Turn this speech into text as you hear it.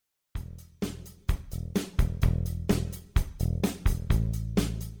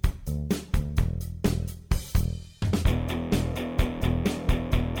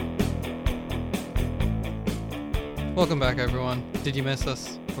Welcome back, everyone. Did you miss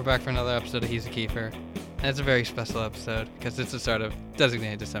us? We're back for another episode of He's a Kiefer. And it's a very special episode because it's the start of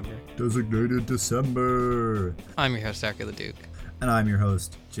Designated December. Designated December. I'm your host, Zachary LeDuc. And I'm your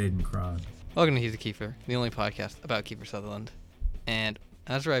host, Jaden Cron. Welcome to He's a Kiefer, the only podcast about Kiefer Sutherland. And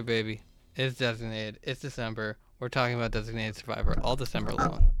that's right, baby. It's Designated. It's December. We're talking about Designated Survivor all December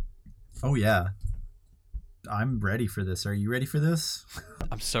long. Oh, yeah. I'm ready for this. Are you ready for this?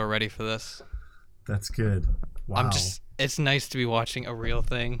 I'm so ready for this. That's good. Wow. It's nice to be watching a real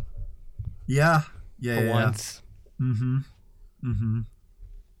thing. Yeah. For once.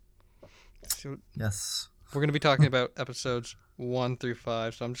 So yes. we're going to be talking about episodes 1 through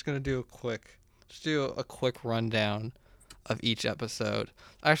 5. So I'm just going to do a quick rundown of each episode.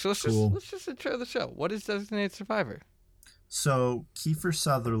 Actually, let's just intro the show. What is Designated Survivor? So Kiefer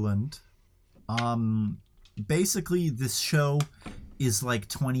Sutherland, basically this show is like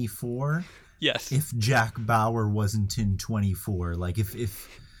 24. Yes. If Jack Bauer wasn't in 24, like if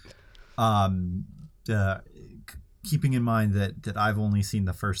keeping in mind that I've only seen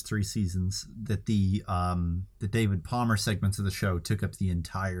the first 3 seasons, that the David Palmer segments of the show took up the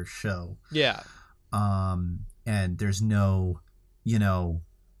entire show. Yeah. And there's no,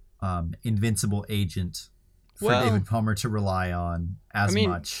 invincible agent for David Palmer to rely on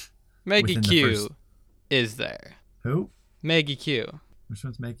much. Maggie Q is there. Who? Maggie Q. Which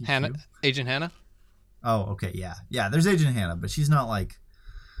one's Maggie Hannah? Q? Agent Hannah? Oh, okay, yeah. Yeah, there's Agent Hannah, but she's not like,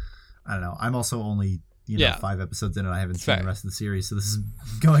 I don't know. I'm also only, 5 episodes in and I haven't seen the rest of the series, so this is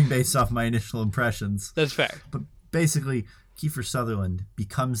going based off my initial impressions. That's fair. But basically, Kiefer Sutherland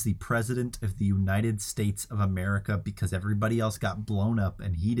becomes the president of the United States of America because everybody else got blown up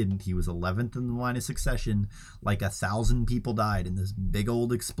and he didn't. He was 11th in the line of succession. Like 1,000 people died in this big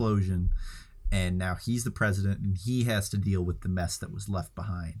old explosion. And now he's the president and he has to deal with the mess that was left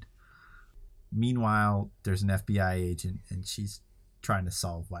behind. Meanwhile, there's an FBI agent and she's trying to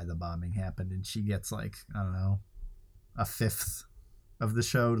solve why the bombing happened. And she gets like, I don't know, a fifth of the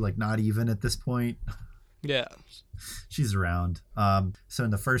show, like not even at this point. Yeah. She's around. So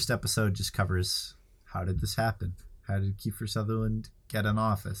in the first episode just covers how did this happen? How did Kiefer Sutherland get in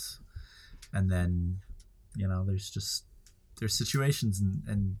office? And then, there's situations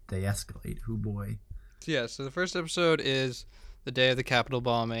and they escalate. Oh boy. Yeah, so the first episode is the day of the Capitol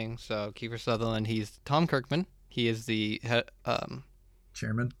bombing. So Kiefer Sutherland, he's Tom Kirkman. He is the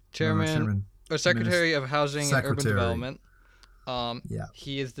Chairman or Secretary of Housing and Urban Development.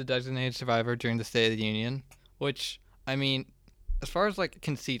 He is the designated survivor during the State of the Union, which, I mean, as far as like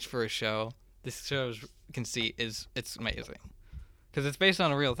conceits for a show, this show's conceit it's amazing because it's based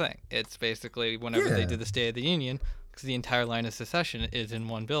on a real thing. It's basically whenever they did the State of the Union, because the entire line of secession is in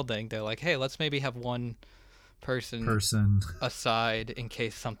one building, they're like, hey, let's maybe have one person aside in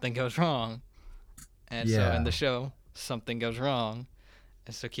case something goes wrong. And so in the show, something goes wrong.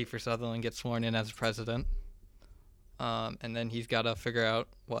 And so Kiefer Sutherland gets sworn in as president. And then he's got to figure out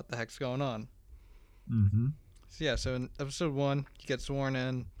what the heck's going on. Mm-hmm. So in episode 1, he gets sworn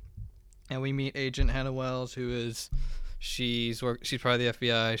in, and we meet Agent Hannah Wells, she's part of the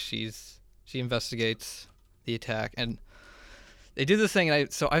FBI. She investigates the attack, and they do this thing. And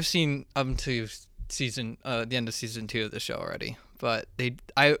I've seen up to the end of season 2 of the show already. But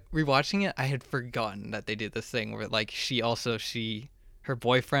rewatching it, I had forgotten that they did this thing where like her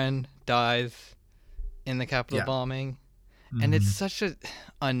boyfriend dies in the Capitol bombing. Mm-hmm. And it's such a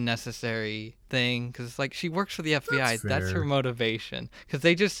unnecessary thing because it's like she works for the FBI. That's her motivation.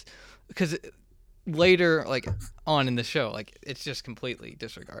 Because later, like on in the show, like it's just completely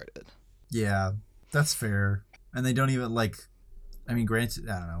disregarded. Yeah, that's fair. And they don't even granted,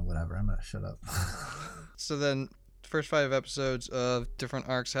 I don't know, whatever. I'm gonna shut up. So then, the first 5 episodes of different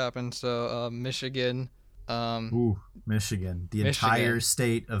arcs happen. So Michigan. Michigan. The entire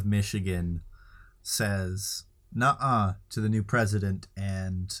state of Michigan says nuh-uh to the new president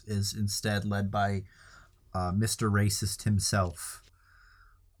and is instead led by Mr. Racist himself.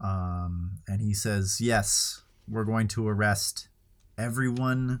 And he says, yes, we're going to arrest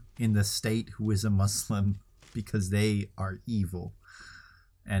everyone in the state who is a Muslim because they are evil.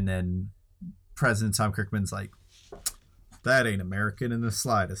 And then President Tom Kirkman's like, that ain't American in the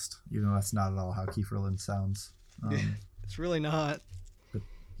slightest. Even though that's not at all how Kiefer Lynn sounds. It's really not. But,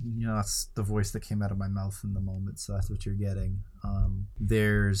 that's the voice that came out of my mouth in the moment, so that's what you're getting.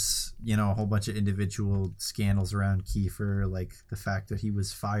 There's, a whole bunch of individual scandals around Kiefer, like the fact that he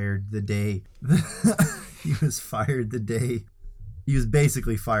was fired the day... he was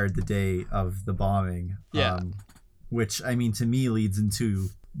basically fired the day of the bombing. Yeah. Which, to me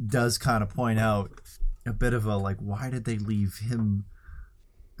does kind of point out a bit of a, why did they leave him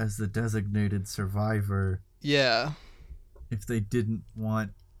as the designated survivor? Yeah. if they didn't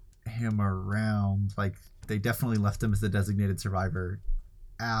want him around, like they definitely left him as the designated survivor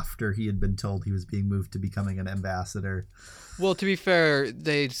after he had been told he was being moved to becoming an ambassador. Well, to be fair,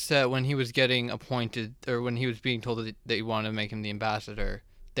 they said when he was getting appointed, or when he was being told that they wanted to make him the ambassador,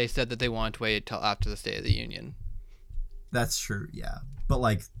 they said that they wanted to wait till after the State of the Union. That's true, yeah. But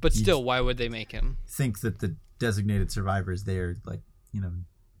like, but still, why would they make him? Think that the designated survivor is there, like, you know,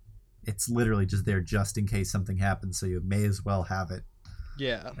 it's literally just there just in case something happens, so you may as well have it.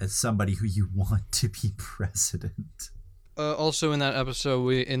 Yeah. As somebody who you want to be president. Also in that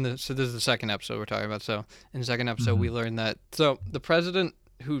episode, so this is the second episode we're talking about. So in the second episode, we learned that the president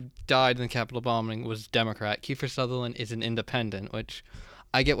who died in the Capitol bombing was Democrat. Kiefer Sutherland is an independent, which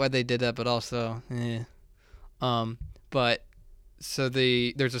I get why they did that, but also, but so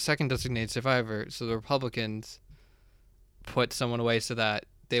there's a second designated survivor. So the Republicans put someone away so that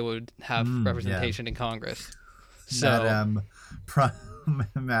they would have representation in Congress. So,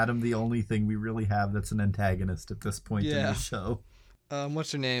 Madam, the only thing we really have that's an antagonist at this point in the show.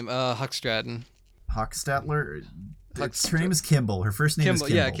 What's her name? Huckstradden. Hochstetler? Her name is Kimball. Her first name is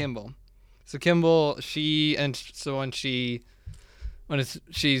Kimball. Yeah, Kimball. So Kimball, when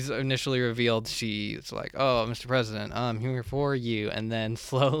she's initially revealed, she's like, "Oh, Mr. President, I'm here for you," and then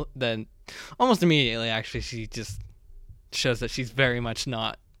almost immediately, actually, she just shows that she's very much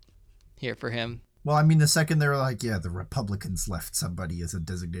not here for him. Well, I mean, the second they were like, yeah, the Republicans left somebody as a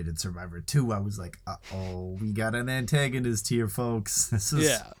designated survivor too, I was like, uh-oh, we got an antagonist here, folks. This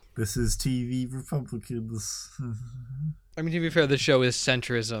is TV Republicans. I mean, to be fair, the show is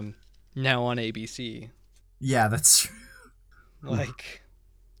centrism, now on ABC. Yeah, that's true. Like,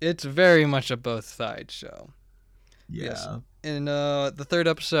 it's very much a both sides show. Yeah. Yes. In the third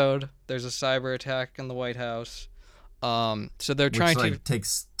episode, there's a cyber attack in the White House. So they're trying to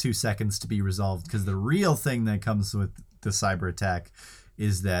takes 2 seconds to be resolved, because the real thing that comes with the cyber attack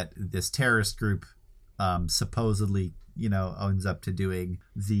is that this terrorist group supposedly, owns up to doing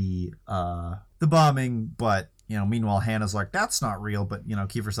the bombing, but meanwhile Hannah's like, that's not real, but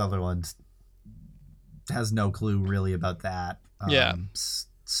Kiefer Sutherland has no clue really about that.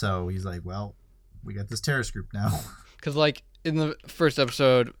 So he's like, well, we got this terrorist group now. Because like in the first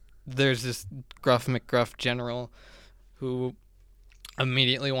episode, there's this gruff McGruff general who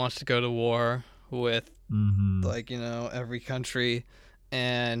immediately wants to go to war with, every country.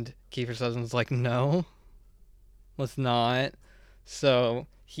 And Kiefer Sutherland's like, no, let's not. So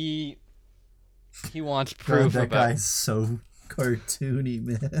he wants proof. God, that guy's so cartoony,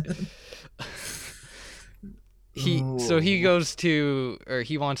 man. He goes to, or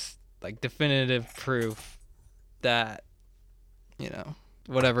he wants like definitive proof that,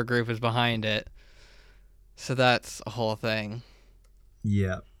 whatever group is behind it. So that's a whole thing.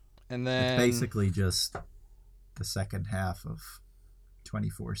 Yeah. And then it's basically just the second half of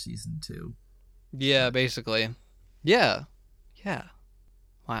 24 season 2. Yeah, basically. Yeah.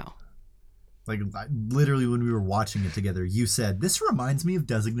 Wow. Like, literally when we were watching it together, you said, this reminds me of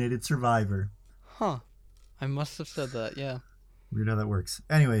Designated Survivor. Huh. I must have said that, yeah. Weird how that works.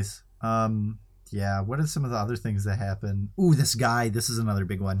 Anyways, yeah, what are some of the other things that happen? Ooh, this is another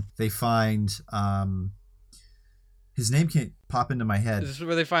big one. They find, his name can't pop into my head. Is this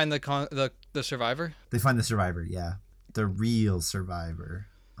where they find the survivor? They find the survivor, yeah. The real survivor.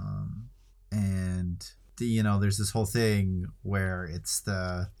 And, there's this whole thing where it's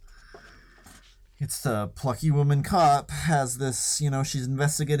the plucky woman cop has this, she's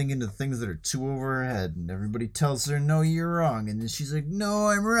investigating into things that are too over her head, and everybody tells her, no, you're wrong. And then she's like, no,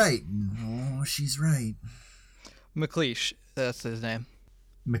 I'm right. No, she's right. McLeish, that's his name.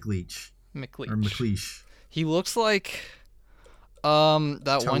 McLeish. Or McLeish. He looks like that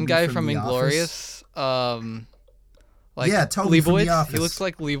Toby one guy from Inglorious. Toby Leibowitz. From The Office. He looks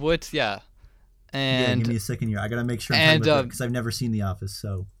like Leibowitz, yeah. And yeah, give me a second here. I gotta make sure I'm talking because I've never seen The Office,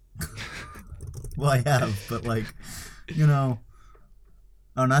 so. Well, I have, but oh,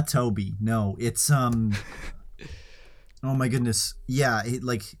 not Toby. No, it's oh my goodness. Yeah,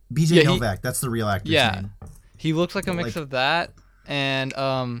 BJ Novak. That's the real actor's name. He looks like a mix of that and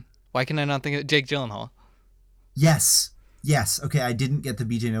why can I not think of Jake Gyllenhaal? Yes. Okay, I didn't get the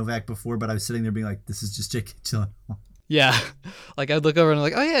BJ Novak before, but I was sitting there being like, this is just Jake Gyllenhaal. Yeah, I'd look over and I'm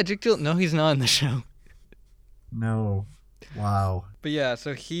like, oh yeah, Jake Gyllenhaal. No, he's not in the show. No. Wow. But yeah,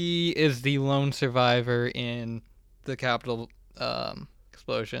 so he is the lone survivor in the Capitol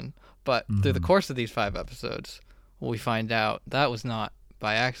explosion. But through the course of these 5 episodes, we find out that was not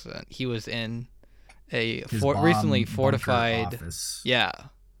by accident. He was in a recently fortified office. Yeah.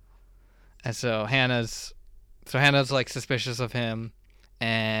 And so Hannah's like suspicious of him,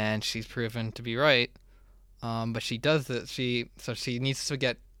 and she's proven to be right. But she does it. She needs to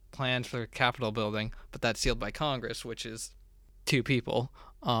get plans for the Capitol building, but that's sealed by Congress, which is 2 people.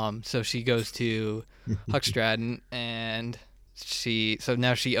 So she goes to Huck Stratton, and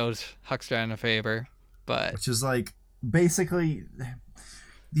now she owes Huck Stratton a favor, but which is like basically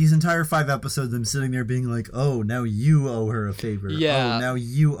these entire 5 episodes, I'm sitting there being like, oh, now you owe her a favor. Yeah. Oh, now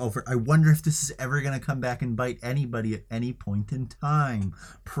you owe her. I wonder if this is ever going to come back and bite anybody at any point in time.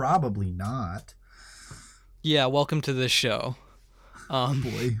 Probably not. Yeah, welcome to this show.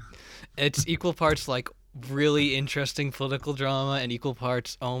 Boy. It's equal parts like really interesting political drama and equal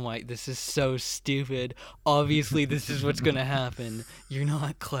parts, oh my, this is so stupid. Obviously, this is what's going to happen. You're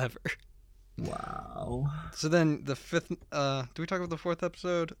not clever. Wow. So then the 5th, do we talk about the 4th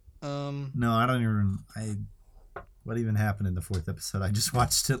episode? No, I don't even, what even happened in the 4th episode? I just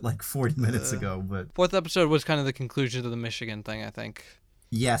watched it like 40 minutes ago, but. 4th episode was kind of the conclusion of the Michigan thing, I think.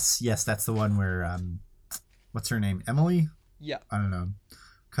 Yes, that's the one where, what's her name? Emily? Yeah. I don't know.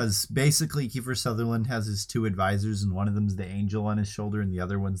 Because basically Kiefer Sutherland has his 2 advisors, and one of them's the angel on his shoulder and the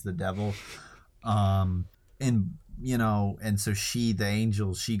other one's the devil. And, you know, and so the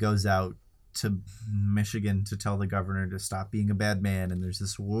angel, she goes out to Michigan to tell the governor to stop being a bad man, and there's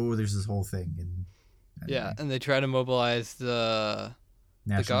this whole thing. And yeah, and they try to mobilize the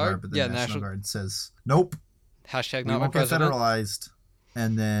National Guard, but the National Guard says, nope. Hashtag we not my won't get president. federalized.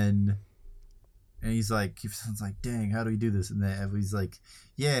 And he's like, Kiefer's like, dang, how do we do this? And then he's like,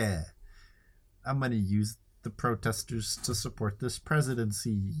 yeah, I'm going to use the protesters to support this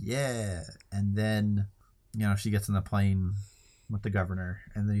presidency. Yeah. And then, you know, she gets on the plane with the governor,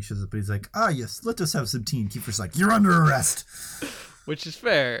 and then he shows up and he's like, yes, let us have some tea. And Kiefer's like, you're under arrest. Which is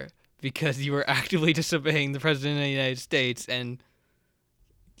fair, because you were actively disobeying the president of the United States, and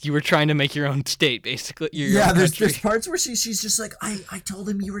you were trying to make your own state, basically. There's parts where she's just like, I told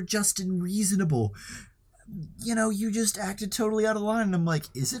him you were just and reasonable. You know, you just acted totally out of line. And I'm like,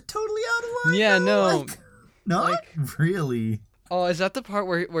 is it totally out of line? Yeah, no. Like, not really. Oh, is that the part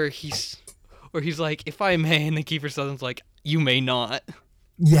where he's like, if I may, and then Kiefer Sutherland's like, you may not.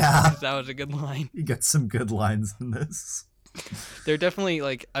 Yeah. That was a good line. You got some good lines in this. They're definitely,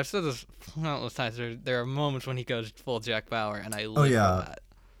 like, I've said this countless times, there are moments when he goes full Jack Bauer, and I live for that.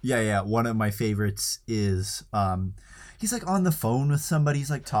 Yeah. One of my favorites is he's like on the phone with somebody.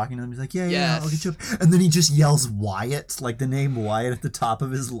 He's like talking to them. He's like, yeah, I'll get you up. And then he just yells Wyatt, like the name Wyatt at the top of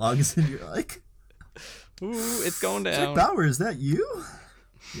his lungs. And you're like, ooh, it's going down. Jack Bauer, is that you?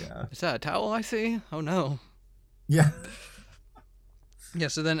 Yeah. Is that a towel I see? Oh, no. Yeah. Yeah,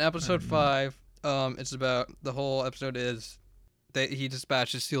 so then episode 5, it's about, the whole episode is that he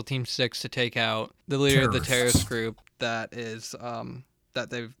dispatches SEAL Team 6 to take out the leader of the terrorist group that is, that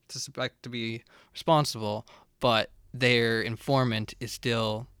they suspect to be responsible, but their informant is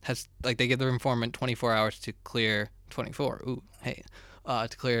still they give their informant 24 hours to clear to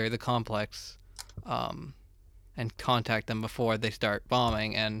clear the complex, and contact them before they start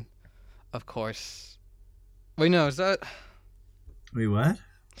bombing. And of course, wait, no, is that? Wait, what?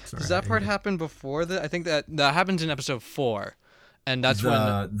 Sorry, does that part happen before that? I think that happens in episode 4, and that's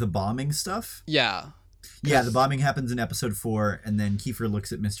when the bombing stuff. Yeah. Yeah, the bombing happens in episode 4, and then Kiefer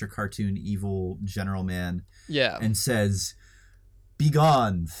looks at Mr. Cartoon, evil General Man, and says, "Be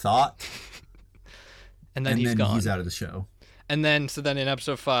gone, thought." and then he's gone. He's out of the show. And then, in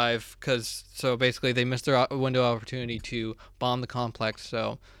episode 5, so basically they missed their window of opportunity to bomb the complex.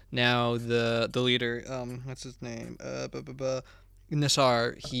 So now the leader, what's his name?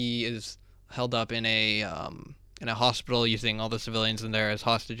 Nassar, he is held up in a hospital using all the civilians in there as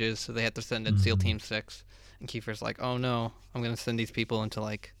hostages. So they have to send in SEAL Team 6. And Kiefer's like, oh no, I'm going to send these people into,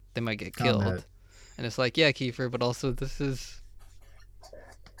 like, they might get killed. And it's like, yeah, Kiefer, but also this is,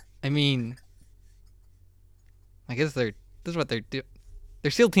 I mean, I guess this is what they're doing. They're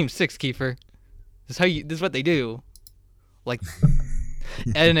SEAL Team 6, Kiefer. This is what they do. Like,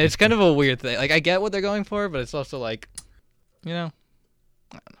 and it's kind of a weird thing. Like, I get what they're going for, but it's also like, you know,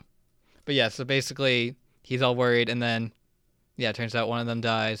 I don't know. But yeah, so basically he's all worried, and then, yeah, it turns out one of them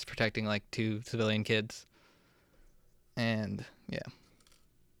dies protecting, like, 2 civilian kids. And, yeah.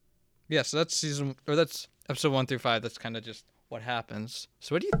 Yeah, so that's that's episode 1 through 5. That's kind of just what happens.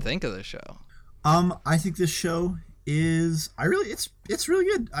 So what do you think of this show? I think this show is, it's really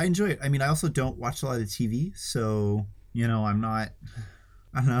good. I enjoy it. I mean, I also don't watch a lot of TV, so, you know, I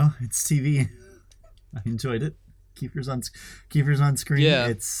don't know, it's TV. I enjoyed it. Kiefer's on screen. Yeah.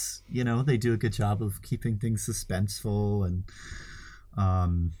 It's, you know, they do a good job of keeping things suspenseful, and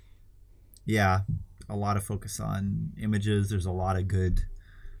yeah, a lot of focus on images. There's a lot of good,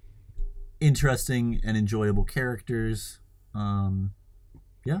 interesting and enjoyable characters.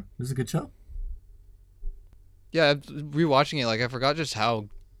 Yeah, it was a good show. Yeah, rewatching it, like I forgot just how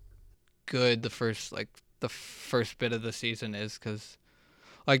good the first bit of the season is, because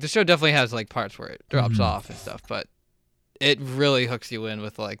like the show definitely has like parts where it drops off and stuff, but it really hooks you in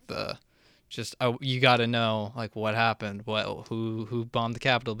with like the just you got to know like what happened, who bombed the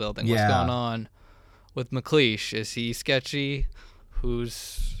Capitol building, what's going on with McLeish, is he sketchy, what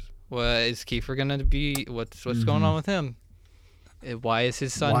is Kiefer gonna be, what's going on with him, why is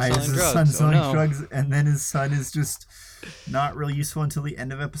his son selling drugs? And then his son is just not really useful until the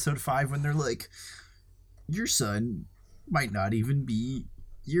end of episode 5 when they're like, your son might not even be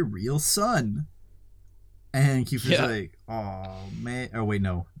your real son. And Kiefer's like, oh man. Oh wait,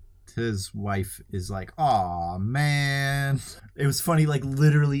 no. His wife is like, oh man. It was funny, like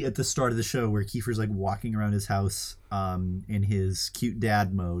literally at the start of the show where Kiefer's like walking around his house in his cute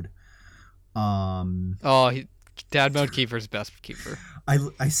dad mode. Dad mode Kiefer's best Kiefer.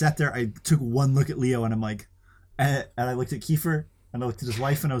 I sat there, I took one look at Leo and I'm like, and I looked at Kiefer and I looked at his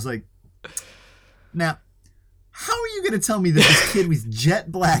wife and I was like, now, how are you going to tell me that this kid with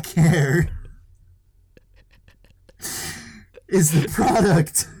jet black hair is the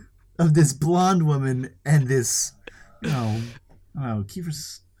product of this blonde woman and this,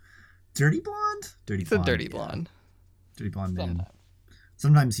 Kiefer's dirty blonde? Dirty blonde man.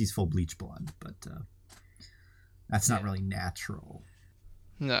 Sometimes he's full bleach blonde, but that's not really natural.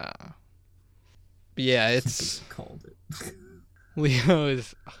 No. But yeah, it's called it.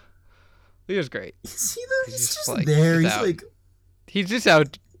 Leo's great. Is he though? He's just like, there. He's just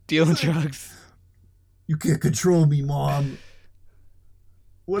out dealing drugs. You can't control me, Mom.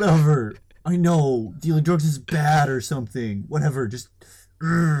 Whatever. I know dealing drugs is bad or something. Whatever. Just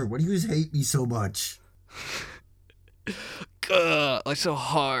why do you guys hate me so much? Like so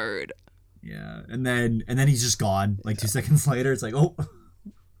hard. Yeah, and then he's just gone. Like 2 seconds later, it's like, oh,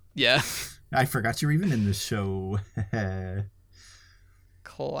 yeah, I forgot you were even in this show.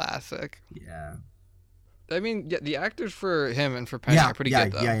 Classic. Yeah. I mean, yeah, the actors for him and for Penny are pretty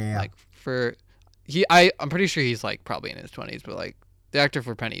good though. Yeah. Like I'm pretty sure he's like probably in his 20s, but like the actor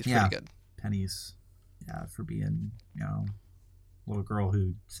for Penny's pretty good. Penny's, for being little girl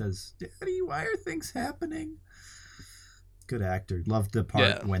who says, "Daddy, why are things happening?" Good actor. Loved the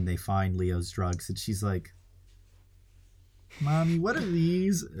part when they find Leo's drugs and she's like, "Mommy, what are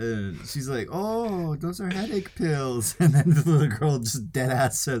these?" And she's like, "Oh, those are headache pills." And then the little girl just dead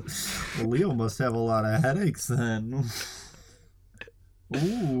ass says, "Well, Leo must have a lot of headaches then."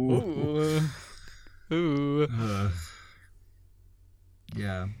 Ooh.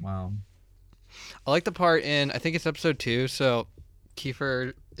 Yeah. Wow. I like the part in, I think it's episode 2. So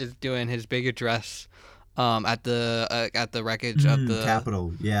Kiefer is doing his big address at the wreckage of the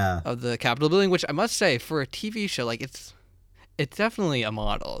Capitol, of the Capitol building, which I must say for a TV show, like it's definitely a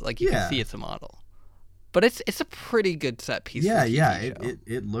model. Like you can see it's a model, but it's a pretty good set piece. Yeah,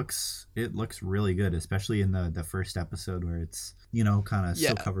 it looks really good, especially in the first episode where it's kind of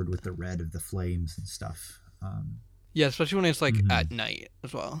still covered with the red of the flames and stuff. Yeah, especially when it's like at night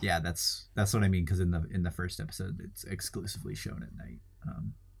as well. Yeah, that's what I mean, because in the first episode it's exclusively shown at night.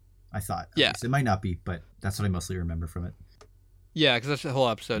 I thought. Yeah. It might not be, but that's what I mostly remember from it. Yeah, because that's the whole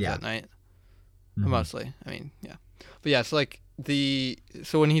episode at night. Mostly. I mean, yeah. But yeah, it's like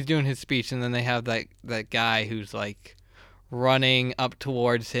so when he's doing his speech and then they have that guy who's like running up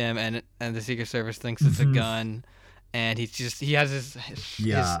towards him and the Secret Service thinks it's a gun and he has his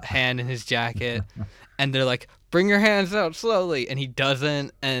hand in his jacket and they're like, "Bring your hands out slowly," and he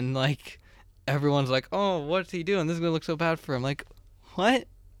doesn't, and like everyone's like, "Oh, what's he doing? This is going to look so bad for him." Like, what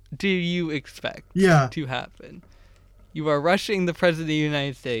do you expect to happen? You are rushing the President of the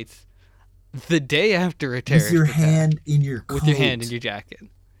United States the day after a terrorist with your attack, hand in your coat. with your hand in your jacket,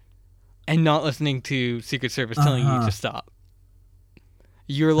 and not listening to Secret Service telling you to stop.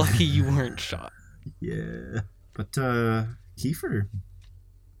 You're lucky you weren't shot. Yeah, but Kiefer,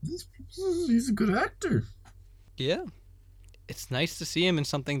 he's a good actor. Yeah, it's nice to see him in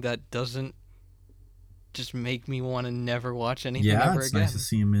something that doesn't just make me want to never watch anything ever again. Yeah, it's nice to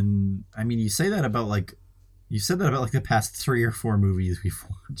see him in. I mean, you said that about like the past 3 or 4 movies we've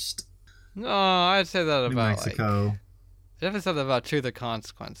watched. No, I'd say that New about Mexico. Like, I definitely said that about Truth or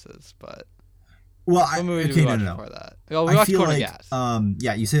Consequences, but well, what movie did we watch before that? Well, we watched Corn and Gas.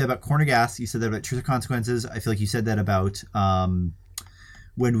 Yeah, you said that about Corn and Gas. You said that about Truth or Consequences. I feel like you said that about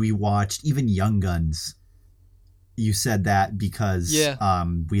when we watched even Young Guns. You said that because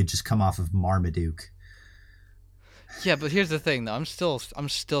we had just come off of Marmaduke. Yeah, but here's the thing, though. I'm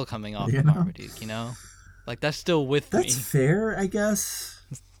still coming off of Marmaduke, Like, that's still with me. That's fair, I guess.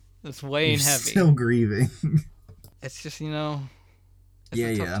 It's weighing heavy. Still grieving. It's just, it's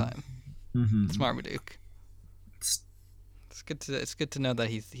a tough time. Mm-hmm. It's Marmaduke. It's good to know that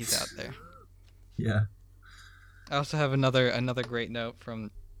he's out there. Yeah. I also have another great note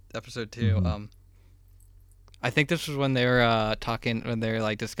from episode 2. Mm-hmm. I think this was when they were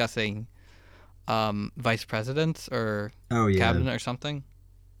like discussing vice presidents or cabinet or something.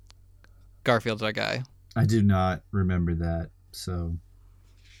 Garfield's our guy. I do not remember that, so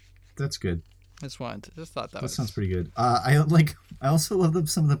that's good. Just thought that sounds pretty good. I also love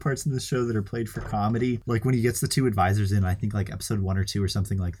some of the parts in the show that are played for comedy. Like when he gets the 2 advisors in, I think like episode 1 or 2 or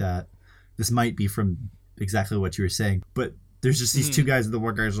something like that. This might be from exactly what you were saying, but there's just these 2 guys, and the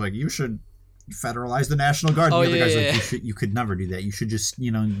one guy's like, you should federalize the National Guard. And the other guy's like, you could never do that. You should just,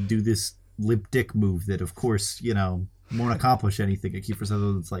 do this limp dick move that, of course, won't accomplish anything. Kiefer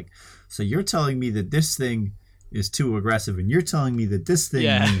Sutherland's like, so you're telling me that this thing is too aggressive, and you're telling me that this thing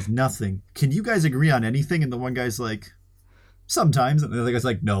means nothing. Can you guys agree on anything? And the one guy's like, sometimes. And the other guy's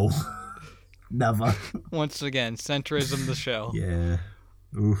like, no, never. Once again, centrism the show. Yeah.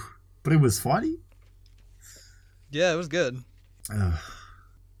 Ooh. But it was funny. Yeah, it was good.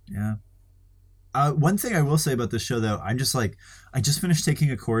 Yeah. One thing I will say about this show, though, I just finished taking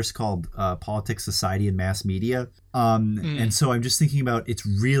a course called Politics, Society, and Mass Media. And so I'm just thinking about, it's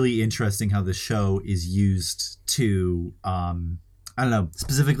really interesting how the show is used to, I don't know,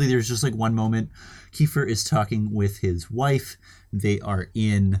 specifically there's just like one moment, Kiefer is talking with his wife. They're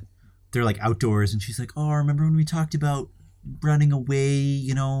like outdoors, and she's like, oh, remember when we talked about running away,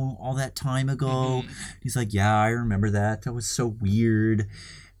 all that time ago? He's like, yeah, I remember that. That was so weird.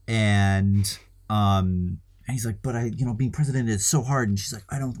 And he's like, but being president is so hard. And she's like,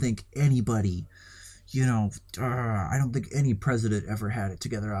 I don't think anybody, I don't think any president ever had it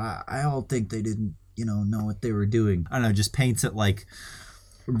together. I all think they didn't, know what they were doing. I don't know, just paints it like,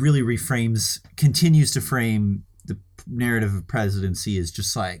 really continues to frame the narrative of presidency as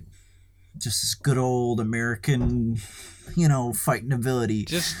just this good old American, fighting ability.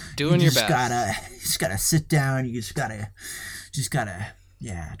 Just doing your best. You just gotta sit down. You just gotta,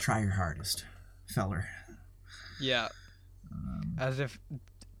 try your hardest, feller. Yeah. As if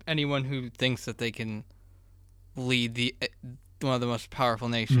anyone who thinks that they can lead one of the most powerful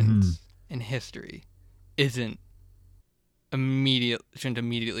nations in history shouldn't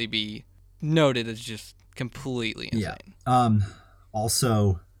immediately be noted as just completely insane. Yeah.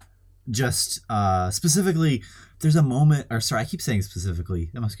 Also, just specifically, there's a moment, I keep saying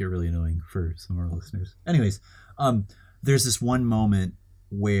specifically, that must get really annoying for some of our listeners. Anyways, there's this one moment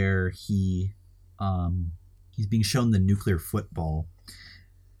where he's being shown the nuclear football.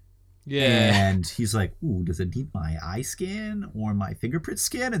 Yeah. And he's like, ooh, does it need my eye scan or my fingerprint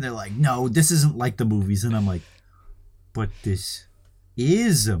scan? And they're like, no, this isn't like the movies. And I'm like, but this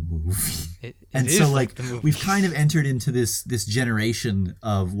is a movie. And so like we've kind of entered into this generation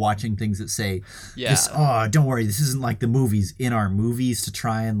of watching things that say, don't worry, this isn't like the movies, in our movies, to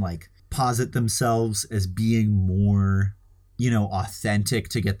try and like posit themselves as being more, authentic,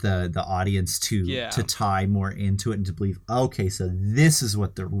 to get the audience to tie more into it and to believe, okay, so this is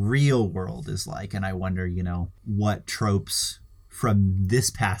what the real world is like. And I wonder, what tropes from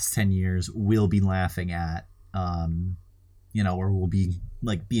this past 10 years we'll be laughing at, or will be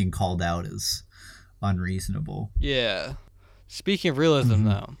like being called out as unreasonable. Yeah. Speaking of realism,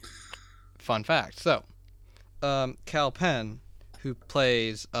 though, fun fact. So, Kal Penn, who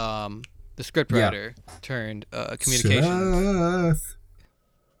plays the scriptwriter turned communications. Seth.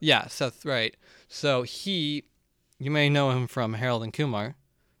 Yeah, Seth, right. So you may know him from Harold and Kumar,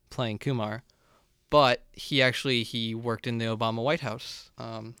 playing Kumar, but he worked in the Obama White House.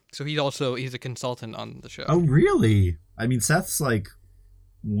 So he's a consultant on the show. Oh, really? I mean, Seth's like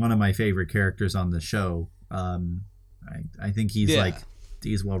one of my favorite characters on the show. I think he's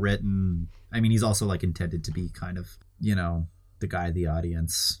well written. I mean, he's also like intended to be kind of, the guy the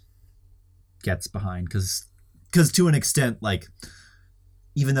audience gets behind, because to an extent, like,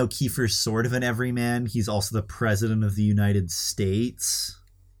 even though Kiefer's sort of an everyman, he's also the president of the United States.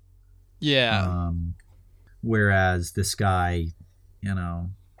 Yeah. Whereas this guy,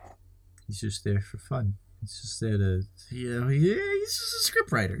 he's just there for fun. He's just there to, he's just a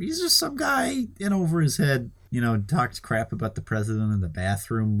scriptwriter. He's just some guy in over his head, talked crap about the president in the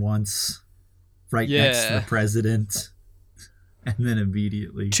bathroom once, right next to the president. And then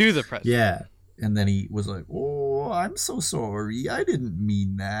immediately to the president. Yeah. And then he was like, oh, I'm so sorry. I didn't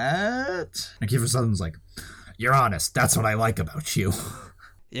mean that. And Kiefer Sutherland's like, you're honest. That's what I like about you.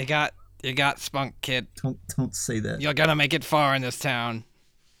 You got spunk, kid. Don't say that. You're gonna make it far in this town.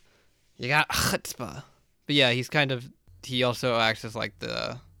 You got chutzpah. But yeah, he also acts as like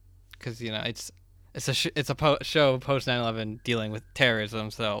because it's a show post 9/11 dealing with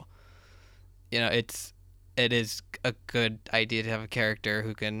terrorism, so it's it is a good idea to have a character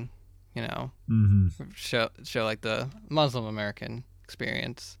who can, show like the Muslim American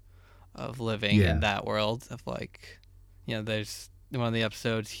experience of living in that world of like, there's one of the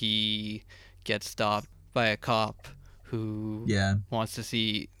episodes he gets stopped by a cop who wants to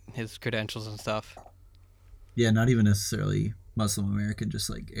see his credentials and stuff. Yeah, not even necessarily Muslim American, just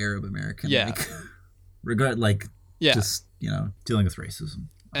like Arab American. Yeah. Like, just, dealing with racism.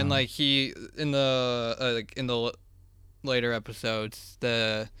 And like he in the later episodes,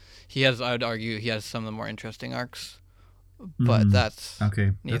 I would argue he has some of the more interesting arcs, but that's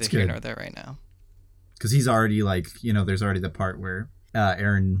neither here nor there right now. Because he's already like, there's already the part where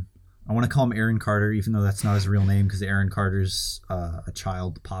Aaron, I want to call him Aaron Carter, even though that's not his real name, because Aaron Carter's a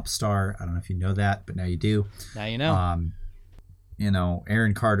child pop star. I don't know if you know that, but now you do. Now you know.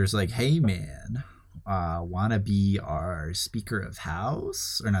 Aaron Carter's like, hey man, want to be our Speaker of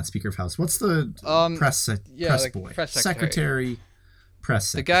House? Or not Speaker of House. What's the press boy? Press secretary. Press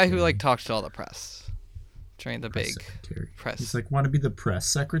secretary. The guy who like talks to all the press. Train the big press. He's like, want to be the press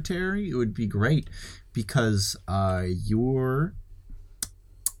secretary? It would be great because you're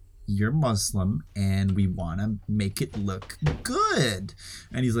Muslim and we want to make it look good.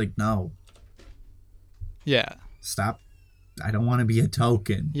 And he's like, no. Yeah. Stop. I don't want to be a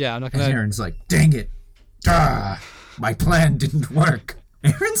token. Yeah, I'm not gonna. And Aaron's like, dang it. My plan didn't work.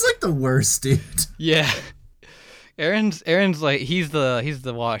 Aaron's like the worst dude. Yeah. Aaron's like he's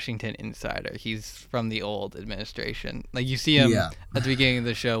the Washington insider. He's from the old administration. Like you see him at the beginning of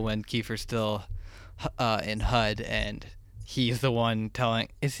the show when Kiefer's still in HUD, and he's the one telling.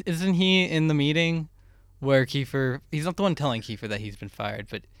 Isn't he in the meeting where Kiefer? He's not the one telling Kiefer that he's been fired,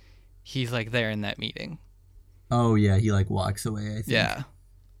 but he's like there in that meeting. Oh yeah, he like walks away. I think. Yeah.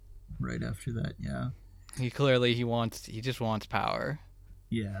 Right after that, yeah. He just wants power.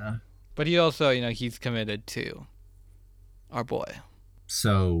 Yeah. But he also, he's committed to our boy.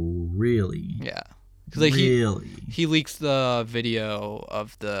 So really. Yeah. Because he leaks the video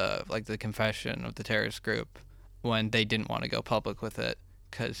of the confession of the terrorist group when they didn't want to go public with it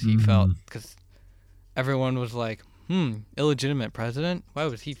because he felt because everyone was like, illegitimate president. Why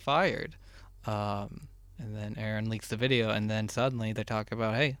was he fired? And then Aaron leaks the video, and then suddenly they talk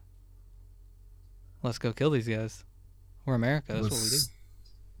about, hey, let's go kill these guys. We're America. That's what we do.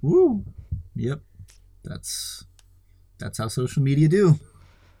 Woo. Yep. That's how social media do.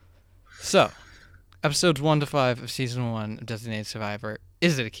 So, episodes 1 to 5 of season 1 of Designated Survivor.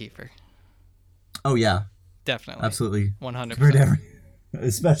 Is it a keeper? Oh yeah, definitely, absolutely, 100%.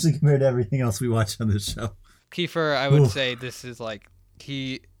 Especially compared to everything else we watch on this show. Kiefer, I would say this is like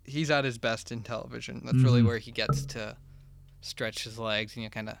he's at his best in television. That's really where he gets to stretch his legs and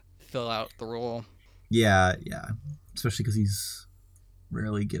kind of fill out the role. Yeah. Especially because he's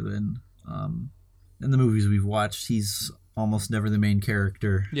rarely given. In the movies we've watched, he's almost never the main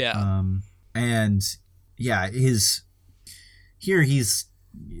character. Yeah. And yeah, he's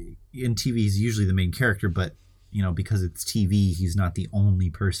in TV. He's usually the main character, but because it's TV, he's not the only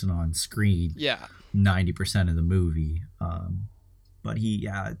person on screen. Yeah. 90% of the movie. But he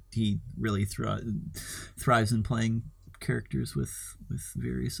really thrives in playing characters with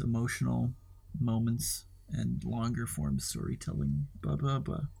various emotional moments and longer form storytelling. Blah blah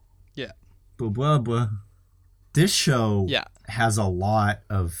blah. Yeah. Blah blah blah. This show has a lot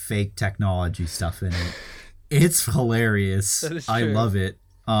of fake technology stuff in it. It's hilarious. That is true. I love it.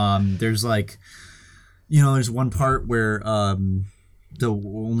 There's like, there's one part where the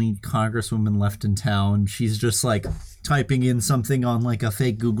only congresswoman left in town, she's just like typing in something on like a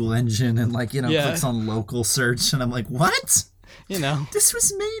fake Google engine and like, clicks on local search, and I'm like, what? This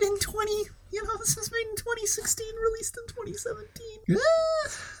was made in 2016, released in 2017.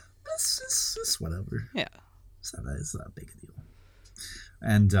 This whatever. Yeah. It's not a big deal.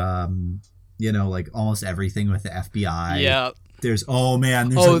 And like almost everything with the FBI. Yeah. There's one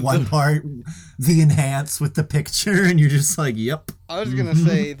part, the enhance with the picture, and you're just like, yep. I was gonna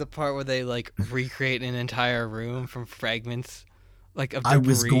say the part where they like recreate an entire room from fragments, like of debris. I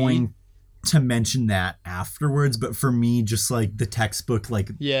was going to mention that afterwards, but for me, just like the textbook,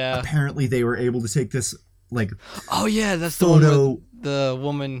 like apparently they were able to take this like that's photo. The one the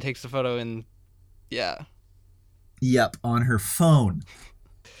woman takes the photo and yep, on her phone,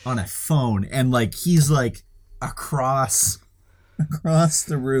 and like he's like across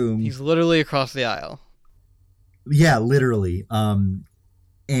the room. He's literally across the aisle. Yeah, literally.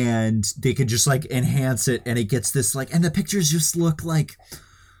 And they could just like enhance it, and it gets this like, and the pictures just look like,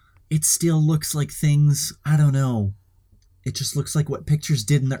 it still looks like things, I don't know. It just looks like what pictures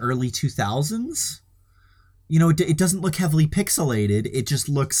did in the early 2000s. It doesn't look heavily pixelated. It just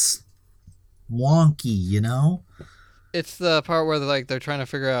looks wonky, you know? It's the part where they're trying to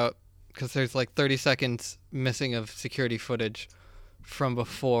figure out, because there's like 30 seconds missing of security footage from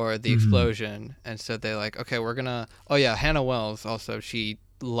before the explosion, and so they're like, okay, we're gonna. Oh yeah, Hannah Wells also. She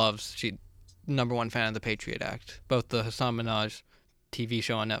 #1 fan of the Patriot Act, both the Hassan Minhaj TV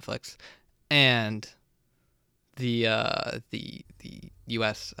show on Netflix and the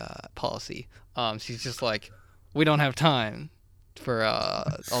U.S. Policy. She's just like, we don't have time for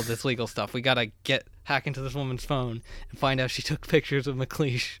all this legal stuff. We gotta hack into this woman's phone and find out she took pictures of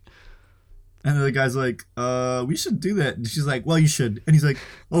McLeish. And the guy's like, we should do that. And she's like, well, you should. And he's like,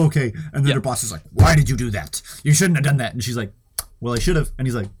 oh, okay. And then her boss is like, why did you do that? You shouldn't have done that. And she's like, well, I should have. And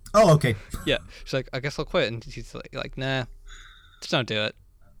he's like, oh, okay. Yeah. She's like, I guess I'll quit. And she's like, nah, just don't do it.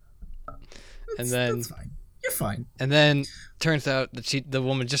 That's fine. You're fine. And then turns out that the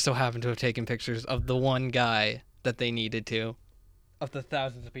woman just so happened to have taken pictures of the one guy that they needed to, of the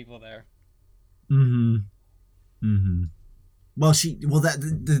thousands of people there. Well,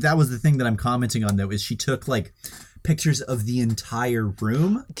 that was the thing that I'm commenting on, though, is she took like pictures of the entire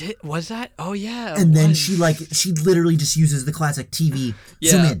room. Was that? Oh yeah. And then she literally just uses the classic TV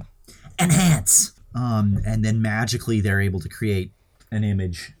zoom in, enhance, and then magically they're able to create an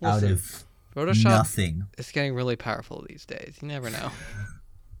image out of Photoshop. Nothing. It's getting really powerful these days. You never know.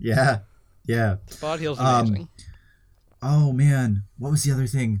 Yeah. Spot Heal's amazing. Oh man, what was the other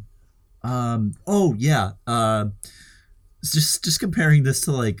thing? Just comparing this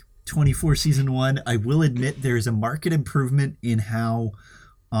to like 24 season 1, I will admit there's a marked improvement in how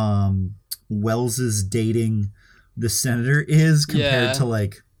Wells's dating the senator is compared to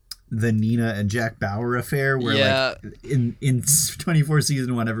like the Nina and Jack Bauer affair, where like in 24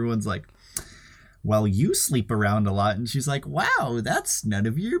 season 1 everyone's like, well, you sleep around a lot, and she's like, wow, that's none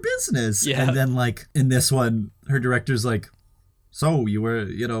of your business. And then like in this one, her director's like, so you were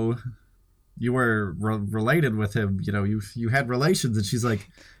related with him, you had relations. And she's like,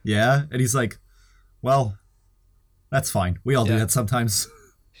 yeah. And he's like, well, that's fine, we all do that sometimes.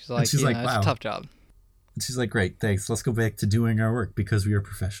 She's like, wow, it's a tough job. And she's like, great, thanks, let's go back to doing our work because we are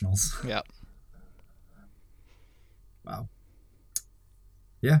professionals. Yeah. Wow.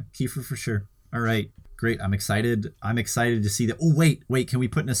 Yeah, Kiefer for sure. All right, great. I'm excited to see that. Oh, wait, can we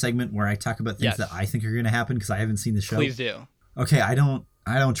put in a segment where I talk about things that I think are going to happen because I haven't seen the show? Please do. Okay, I don't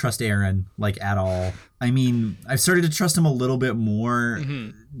trust Aaron like at all. I mean, I've started to trust him a little bit more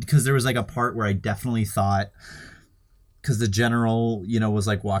because there was like a part where I definitely thought, because the general, was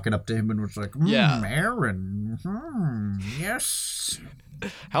like walking up to him and was like, Aaron, yes.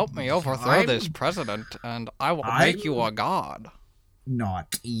 Help me overthrow this president and I will make you a god.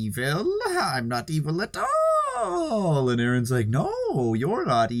 Not evil. I'm not evil at all. And Aaron's like, no, you're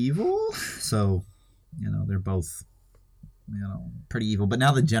not evil. So, they're both, pretty evil. But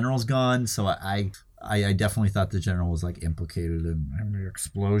now the general's gone, so I definitely thought the general was like implicated in the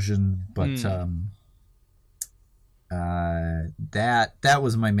explosion. But that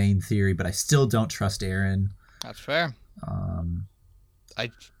was my main theory. But I still don't trust Aaron. That's fair.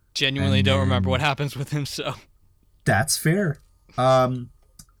 I genuinely don't remember what happens with him. So that's fair.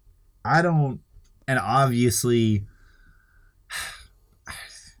 I don't, and obviously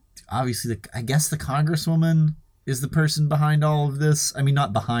I guess the congresswoman is the person behind all of this. I mean,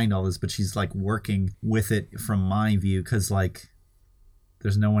 not behind all this, but she's like working with it from my view, because like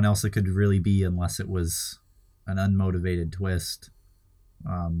there's no one else that could really be unless it was an unmotivated twist,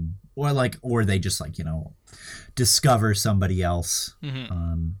 or they just like discover somebody else.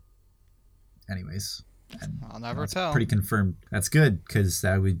 Anyways. And I'll never tell. Pretty confirmed. That's good, because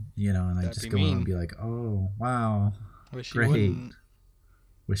that would, and I just go on and be like, oh, wow. Wish great. You wouldn't.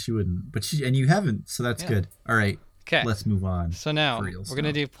 Wish you wouldn't. But and you haven't, so that's good. All right. Okay. Let's move on. So now, we're going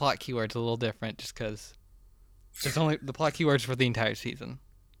to do plot keywords a little different, just because it's only the plot keywords for the entire season.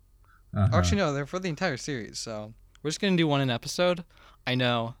 Actually, no, they're for the entire series, so we're just going to do one an episode. I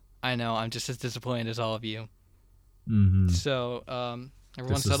know. I'm just as disappointed as all of you. So,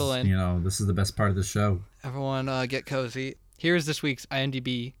 everyone settle in. This is the best part of the show. Everyone get cozy. Here's this week's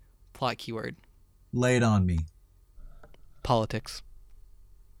IMDb plot keyword. Lay it on me. Politics.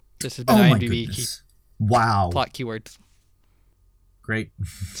 This has been IMDb plot keywords. Great.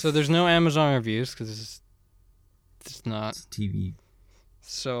 So there's no Amazon reviews because it's not. It's TV.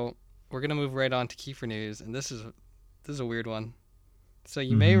 So we're gonna move right on to Kiefer News, and this is a weird one. So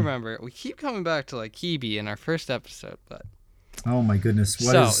you may remember we keep coming back to like Kibi in our first episode, but. Oh my goodness!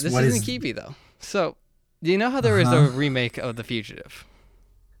 This isn't Kibi though. So, do you know how there is a remake of The Fugitive?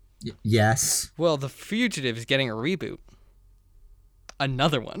 Yes. Well, The Fugitive is getting a reboot.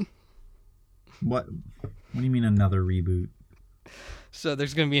 Another one. What do you mean another reboot? So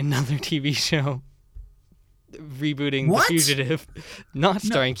there's going to be another TV show rebooting What? The Fugitive, not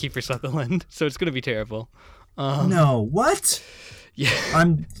starring Kiefer Sutherland. So it's going to be terrible. No, what? Yeah.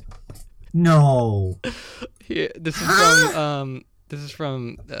 No. Yeah, this is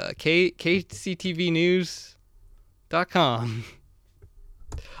from KCTVnews.com.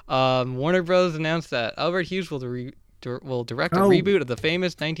 Warner Bros. Announced that Albert Hughes will direct a reboot of the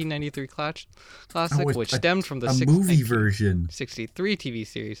famous 1993 classic, which stemmed from the movie version 1963 TV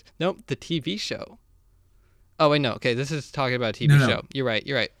series. Nope, the TV show. Oh wait, no. Okay, this is talking about a TV show. No. You're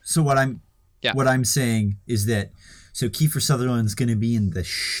right. So what I'm saying is that Kiefer Sutherland's going to be in the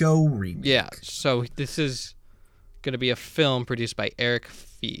show remake. Yeah. So this is going to be a film produced by Eric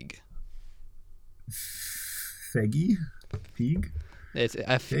Feig. Feig? It's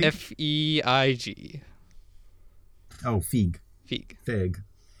Feig. Oh, Feig. Feig.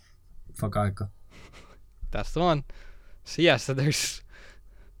 Fuck. That's the one. So there's.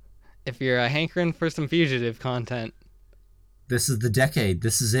 If you're hankering for some Fugitive content. This is the decade.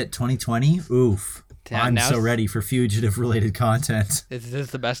 This is it. 2020. Oof. I'm so ready for Fugitive-related content. This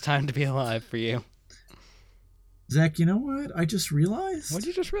is the best time to be alive for you. Zach, you know what? I just realized. What did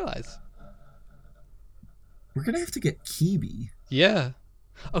you just realize? We're gonna have to get Kibi. Yeah.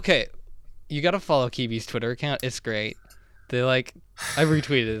 Okay. You gotta follow Kibi's Twitter account. It's great. I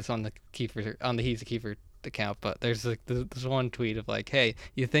retweeted this on the He's a Kiefer account, but there's this one tweet of like, hey,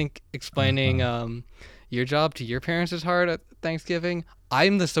 you think explaining your job to your parents is hard at Thanksgiving?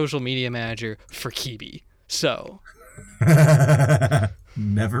 I'm the social media manager for Kibi. So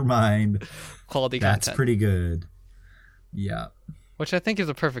never mind. Quality That's content. Pretty good. Yeah. Which I think is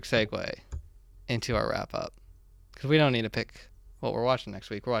a perfect segue into our wrap up. Because we don't need to pick what we're watching next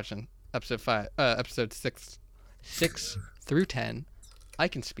week. We're watching episode 6 through 10. I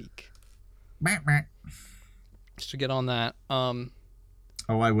Can Speak. Just to get on that. Oh,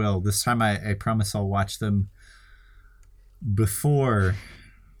 I will. This time I promise I'll watch them before,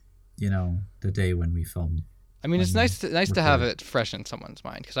 the day when we film. I mean, it's nice to have it fresh in someone's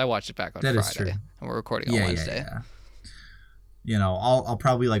mind, because I watched it back on Friday. Is true. And we're recording on Wednesday. Yeah. I'll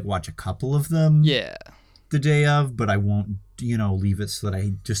probably watch a couple of them. Yeah. The day of, but I won't, leave it so that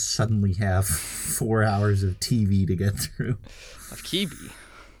I just suddenly have 4 hours of TV to get through. Of Kibi.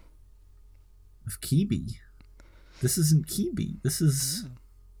 This isn't Kibi. This is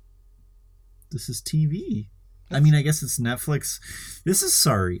TV. I mean, I guess it's Netflix.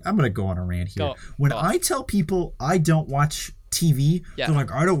 I'm going to go on a rant here. I tell people I don't watch TV, they're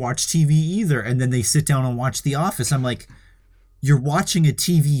like, I don't watch TV either. And then they sit down and watch The Office. I'm like, you're watching a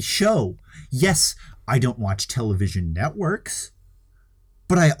TV show. Yes, I don't watch television networks,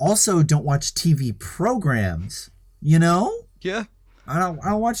 but I also don't watch TV programs, Yeah. I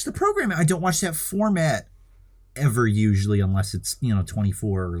don't watch the program. I don't watch that format ever usually, unless it's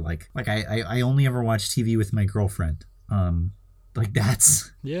 24 or like I only ever watch TV with my girlfriend.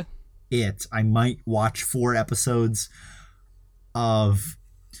 That's it. I might watch 4 episodes of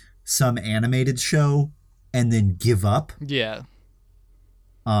some animated show and then give up. Yeah.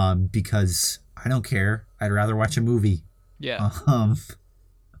 Because I don't care. I'd rather watch a movie. Yeah.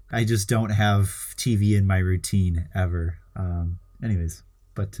 I just don't have TV in my routine ever. Anyways,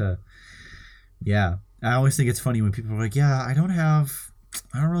 but yeah, I always think it's funny when people are like, yeah, I don't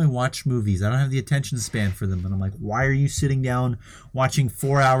really watch movies. I don't have the attention span for them. And I'm like, why are you sitting down watching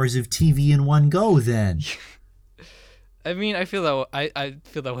 4 hours of TV in one go then? I mean, I feel that way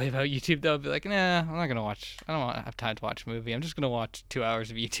about YouTube though. I'd be like, nah, I'm not gonna watch. I don't have time to watch a movie. I'm just gonna watch 2 hours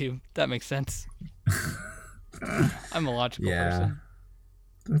of YouTube. That makes sense. I'm a logical person.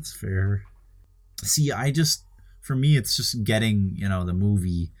 That's fair. See, for me, it's just getting, the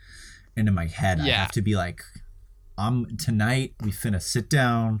movie into my head. Yeah. I have to be like, tonight we finna sit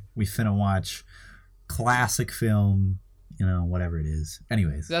down, we finna watch classic film, whatever it is.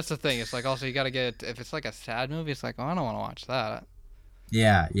 Anyways. That's the thing. It's like, also you gotta get, if it's like a sad movie, it's like, oh, I don't want to watch that.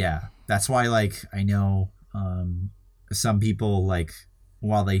 Yeah. That's why, I know some people,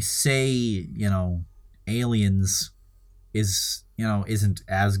 while they say, Aliens isn't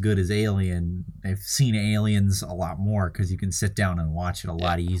as good as Alien, I've seen Aliens a lot more because you can sit down and watch it a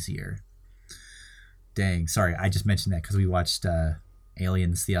lot easier. Dang, sorry, I just mentioned that because we watched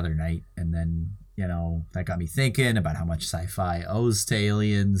Aliens the other night, and then that got me thinking about how much sci-fi owes to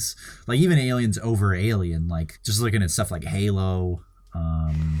Aliens, even Aliens over Alien, just looking at stuff like Halo.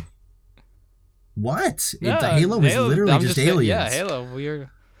 What? No, the Halo was literally just Aliens. Yeah, Halo. We're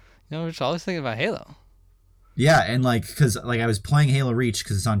just always thinking about Halo. Yeah, and because I was playing Halo Reach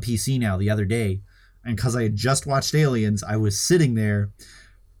because it's on PC now the other day, and because I had just watched Aliens, I was sitting there,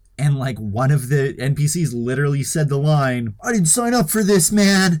 And like one of the NPCs literally said the line, "I didn't sign up for this,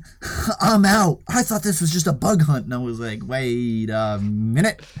 man. I'm out. I thought this was just a bug hunt." And I was like, wait a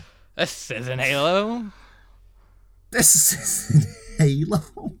minute. This isn't Halo. This isn't Halo.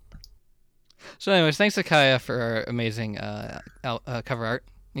 So anyways, thanks to Kaya for her amazing cover art.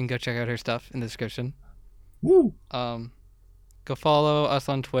 You can go check out her stuff in the description. Woo. Go follow us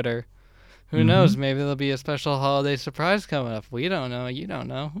on Twitter. Who knows? Maybe there'll be a special holiday surprise coming up. We don't know. You don't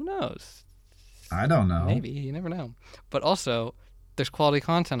know. Who knows? I don't know. Maybe. You never know. But also, there's quality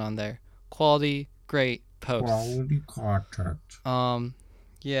content on there. Quality, great posts. Quality content.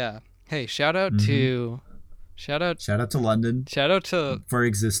 Yeah. Hey, shout out to London. For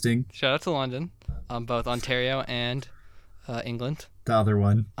existing. Shout out to London. Both Ontario and England. The other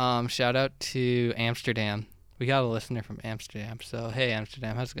one. Shout out to Amsterdam. We got a listener from Amsterdam. So hey,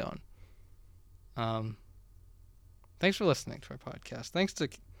 Amsterdam, how's it going? Thanks for listening to our podcast. Thanks to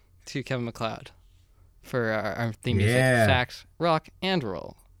Kevin MacLeod for our theme music, Sax, Rock, and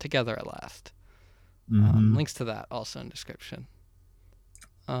Roll together at last. Links to that also in description.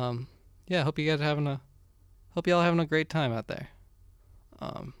 Yeah, hope you all having a great time out there.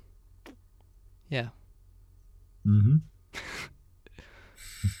 Yeah.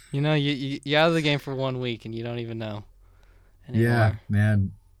 You know, you're out of the game for 1 week and you don't even know anymore. Yeah,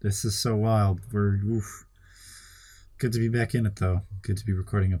 man. This is so wild. Good to be back in it, though. Good to be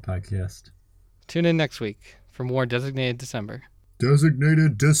recording a podcast. Tune in next week for more Designated December.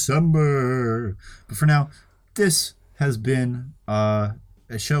 Designated December. But for now, this has been a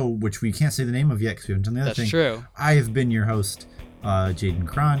show which we can't say the name of yet because we haven't done the other thing. That's true. I have been your host, Jaden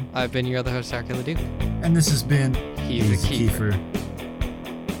Cron. I've been your other host, Sarkar Leduc. And this has been He's a Kiefer.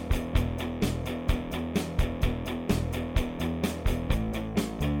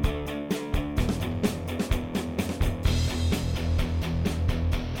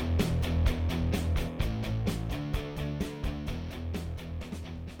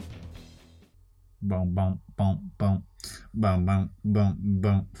 Boom, boom, boom, boom, boom, boom, boom,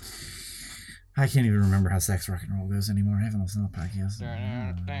 boom. I can't even remember how Sex Rock and Roll goes anymore. I haven't listened to the podcast.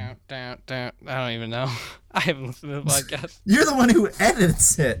 I don't even know. I haven't listened to the podcast. You're the one who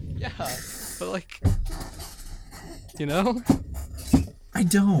edits it. Yeah, but like, you know? I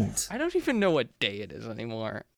don't. I don't even know what day it is anymore.